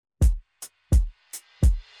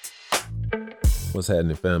What's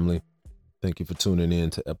happening, family? Thank you for tuning in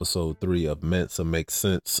to Ep.3 of Mansa Makes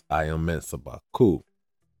Sense. I am Mansa Baku.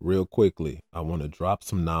 Real quickly, I want to drop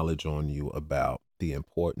some knowledge on you about the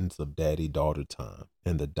importance of daddy-daughter time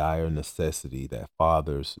and the dire necessity that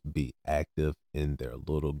fathers be active in their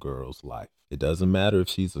little girl's life. It doesn't matter if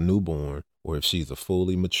she's a newborn or if she's a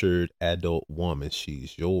fully matured adult woman,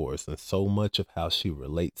 she's yours. And so much of how she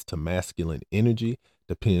relates to masculine energy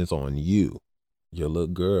depends on you. Your little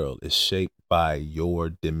girl is shaped by your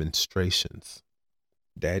demonstrations.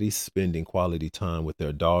 Daddies spending quality time with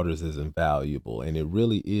their daughters is invaluable, and it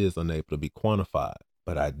really is unable to be quantified.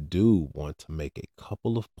 But I do want to make a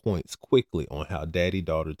couple of points quickly on how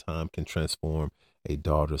daddy-daughter time can transform a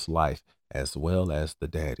daughter's life as well as the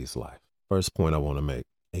daddy's life. First point I want to make,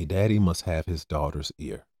 a daddy must have his daughter's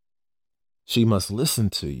ear. She must listen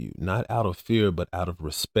to you, not out of fear, but out of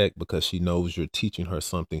respect, because she knows you're teaching her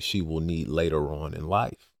something she will need later on in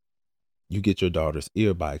life. You get your daughter's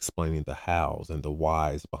ear by explaining the hows and the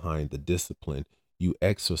whys behind the discipline you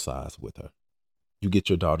exercise with her. You get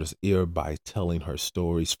your daughter's ear by telling her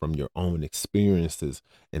stories from your own experiences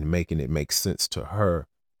and making it make sense to her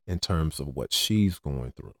in terms of what she's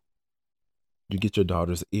going through. You get your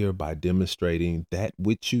daughter's ear by demonstrating that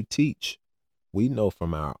which you teach. We know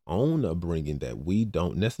from our own upbringing that we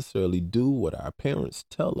don't necessarily do what our parents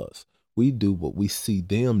tell us. We do what we see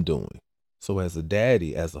them doing. So as a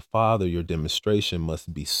daddy, as a father, your demonstration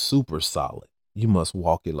must be super solid. You must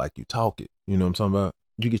walk it like you talk it. You know what I'm talking about?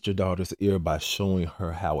 You get your daughter's ear by showing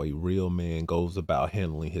her how a real man goes about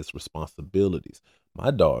handling his responsibilities.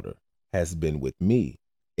 My daughter has been with me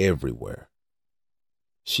everywhere.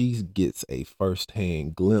 She gets a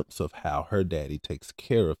firsthand glimpse of how her daddy takes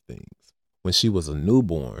care of things. When she was a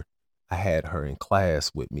newborn, I had her in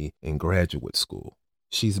class with me in graduate school.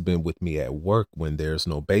 She's been with me at work when there's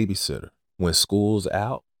no babysitter. When school's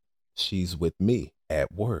out, she's with me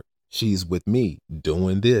at work. She's with me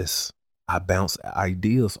doing this. I bounce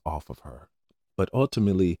ideas off of her. But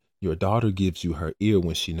ultimately, your daughter gives you her ear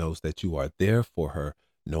when she knows that you are there for her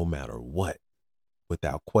no matter what,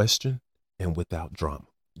 without question and without drama.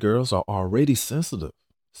 Girls are already sensitive.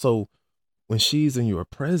 So when she's in your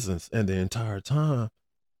presence and the entire time,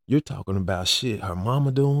 you're talking about shit her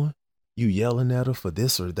mama doing, you yelling at her for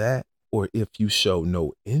this or that, or if you show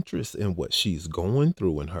no interest in what she's going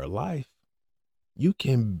through in her life, you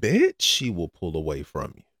can bet she will pull away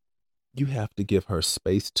from you. You have to give her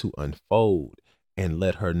space to unfold and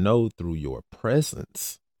let her know through your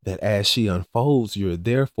presence that as she unfolds, you're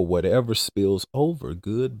there for whatever spills over,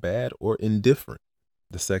 good, bad, or indifferent.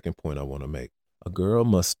 The second point I want to make, a girl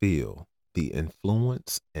must feel the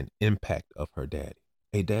influence and impact of her daddy.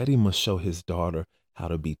 A daddy must show his daughter how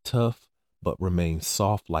to be tough but remain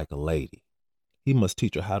soft like a lady. He must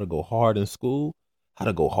teach her how to go hard in school, how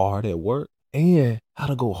to go hard at work, and how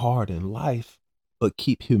to go hard in life, but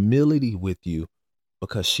keep humility with you,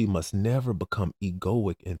 because she must never become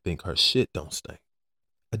egoic and think her shit don't stink.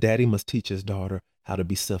 A daddy must teach his daughter how to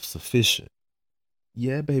be self-sufficient.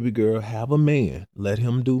 Yeah, baby girl, have a man. Let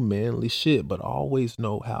him do manly shit, but always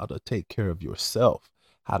know how to take care of yourself,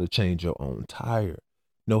 how to change your own tire,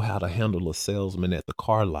 know how to handle a salesman at the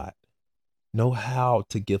car lot, know how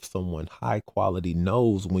to give someone high quality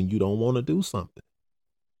no's when you don't want to do something,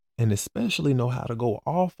 and especially know how to go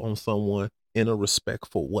off on someone in a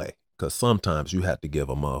respectful way, because sometimes you have to give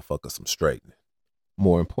a motherfucker some straightening.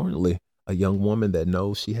 More importantly, a young woman that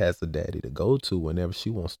knows she has a daddy to go to whenever she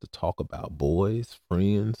wants to talk about boys,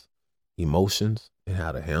 friends, emotions, and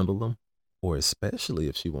how to handle them, or especially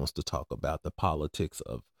if she wants to talk about the politics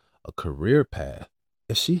of a career path.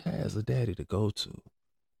 If she has a daddy to go to,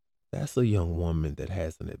 that's a young woman that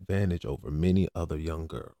has an advantage over many other young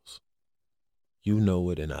girls. You know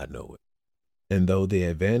it and I know it. And though the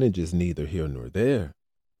advantage is neither here nor there,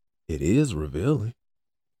 it is revealing.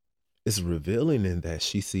 It's revealing in that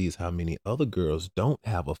she sees how many other girls don't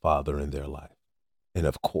have a father in their life. And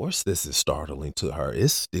of course, this is startling to her.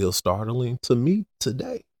 It's still startling to me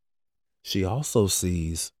today. She also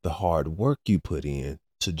sees the hard work you put in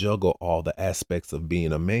to juggle all the aspects of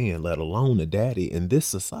being a man, let alone a daddy in this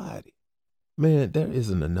society. Man, there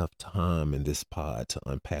isn't enough time in this pod to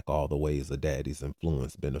unpack all the ways a daddy's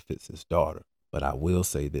influence benefits his daughter. But I will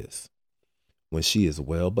say this. When she is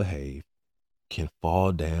well behaved, can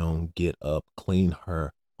fall down, get up, clean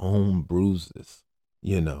her own bruises,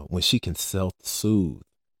 when she can self-soothe,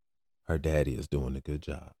 her daddy is doing a good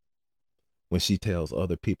job. When she tells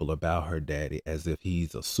other people about her daddy as if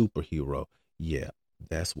he's a superhero, yeah,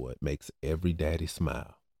 that's what makes every daddy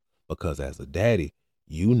smile. Because as a daddy,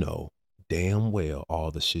 you know damn well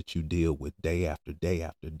all the shit you deal with day after day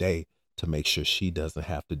after day to make sure she doesn't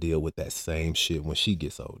have to deal with that same shit when she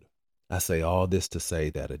gets older. I say all this to say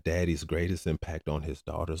that a daddy's greatest impact on his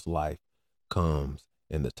daughter's life comes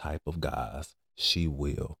in the type of guys she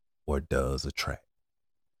will or does attract.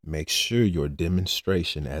 Make sure your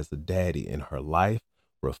demonstration as a daddy in her life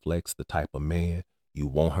reflects the type of man you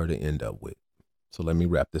want her to end up with. So let me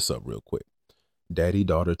wrap this up real quick.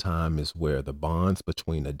 Daddy-daughter time is where the bonds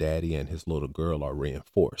between a daddy and his little girl are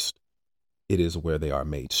reinforced. It is where they are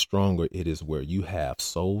made stronger. It is where you have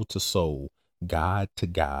soul to soul, God to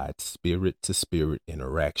God, spirit to spirit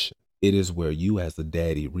interaction. It is where you as a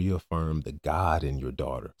daddy reaffirm the God in your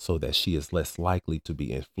daughter so that she is less likely to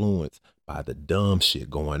be influenced by the dumb shit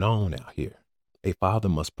going on out here. A father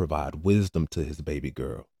must provide wisdom to his baby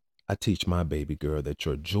girl. I teach my baby girl that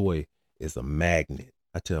your joy is a magnet.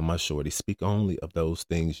 I tell my shorty, speak only of those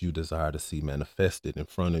things you desire to see manifested in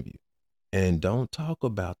front of you. And don't talk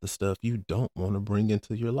about the stuff you don't want to bring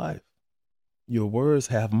into your life. Your words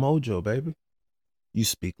have mojo, baby. You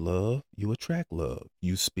speak love, you attract love.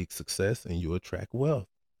 You speak success and you attract wealth.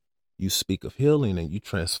 You speak of healing and you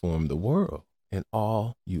transform the world. And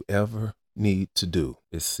all you ever need to do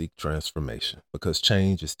is seek transformation, because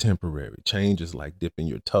change is temporary. Change is like dipping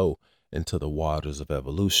your toe into the waters of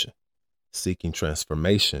evolution. Seeking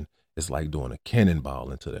transformation is like doing a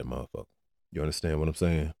cannonball into that motherfucker. You understand what I'm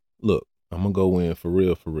saying? Look, I'm going to go in for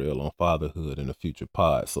real on fatherhood in a future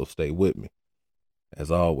pod, so stay with me. As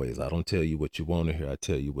always, I don't tell you what you want to hear. I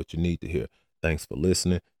tell you what you need to hear. Thanks for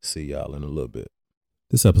listening. See y'all in a little bit.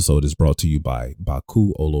 This episode is brought to you by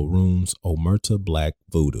Baku Olorun's Omerta Black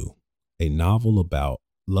Voodoo, a novel about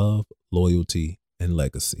love, loyalty, and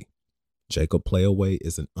legacy. Jacob Playaway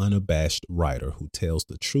is an unabashed writer who tells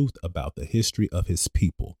the truth about the history of his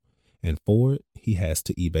people, and for it, he has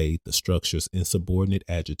to evade the structure's insubordinate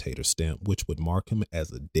agitator stamp, which would mark him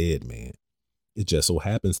as a dead man. It just so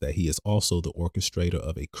happens that he is also the orchestrator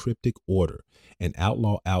of a cryptic order, an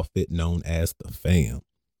outlaw outfit known as the Fam.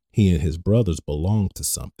 He and his brothers belong to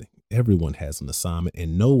something. Everyone has an assignment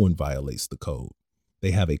and no one violates the code.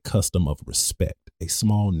 They have a custom of respect, a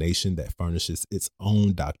small nation that furnishes its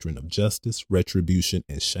own doctrine of justice, retribution,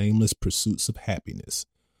 and shameless pursuits of happiness.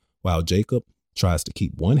 While Jacob tries to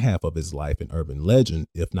keep one half of his life an urban legend,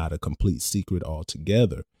 if not a complete secret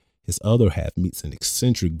altogether, his other half meets an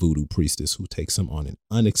eccentric voodoo priestess who takes him on an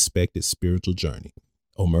unexpected spiritual journey.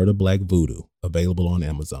 Omerta Black Voodoo, available on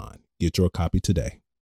Amazon. Get your copy today.